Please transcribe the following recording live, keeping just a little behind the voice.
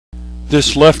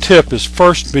This left hip is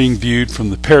first being viewed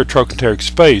from the peritrochanteric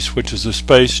space, which is the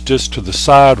space just to the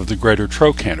side of the greater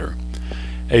trochanter.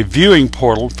 A viewing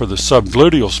portal for the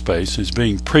sub-gluteal space is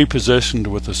being pre-positioned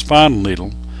with a spinal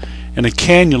needle, and a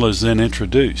canula is then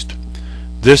introduced.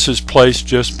 This is placed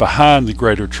just behind the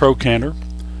greater trochanter.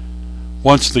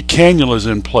 Once the canula is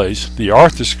in place, the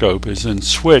arthroscope is then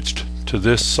switched to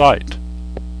this site.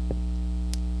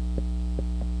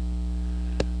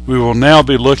 We will now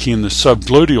be looking in the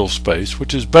sub-gluteal space,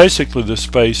 which is basically the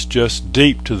space just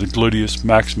deep to the gluteus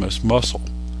maximus muscle.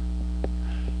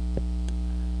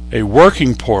 A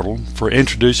working portal for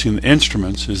introducing the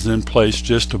instruments is then placed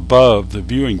just above the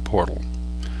viewing portal.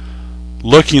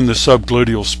 Looking in the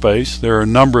subgluteal space, there are a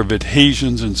number of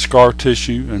adhesions and scar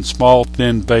tissue and small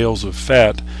thin veils of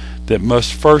fat that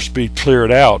must first be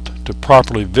cleared out to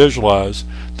properly visualize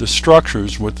the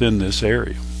structures within this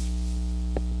area.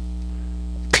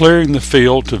 Clearing the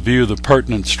field to view the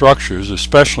pertinent structures,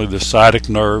 especially the sciatic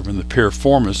nerve and the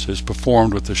piriformis, is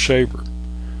performed with a shaver.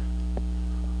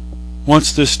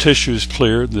 Once this tissue is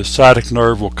cleared, the sciatic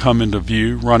nerve will come into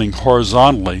view running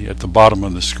horizontally at the bottom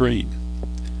of the screen.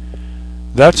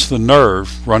 That's the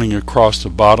nerve running across the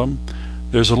bottom.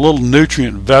 There's a little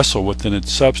nutrient vessel within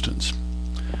its substance.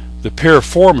 The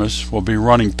piriformis will be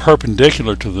running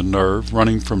perpendicular to the nerve,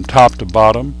 running from top to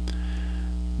bottom.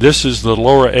 This is the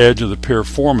lower edge of the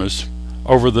piriformis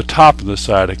over the top of the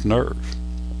sciatic nerve.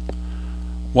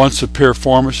 Once the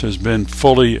piriformis has been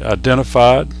fully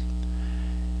identified,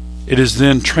 it is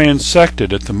then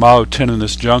transected at the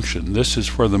myotendinous junction. This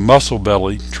is where the muscle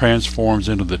belly transforms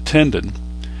into the tendon,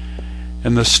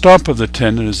 and the stump of the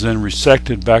tendon is then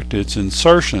resected back to its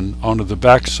insertion onto the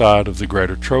backside of the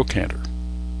greater trochanter.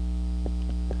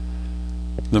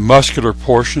 The muscular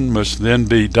portion must then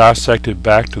be dissected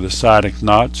back to the sciatic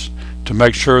notch to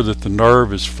make sure that the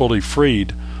nerve is fully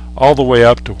freed all the way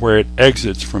up to where it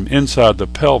exits from inside the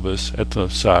pelvis at the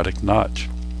sciatic notch.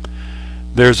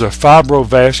 There's a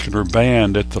fibrovascular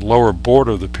band at the lower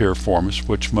border of the piriformis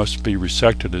which must be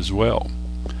resected as well.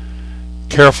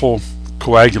 Careful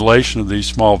coagulation of these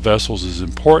small vessels is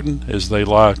important as they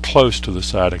lie close to the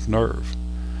sciatic nerve.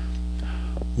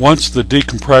 Once the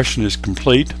decompression is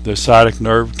complete, the sciatic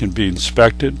nerve can be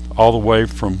inspected all the way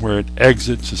from where it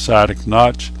exits the sciatic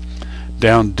notch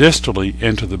down distally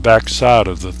into the back side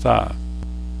of the thigh,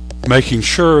 making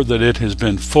sure that it has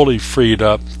been fully freed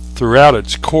up throughout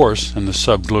its course in the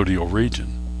subgluteal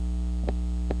region.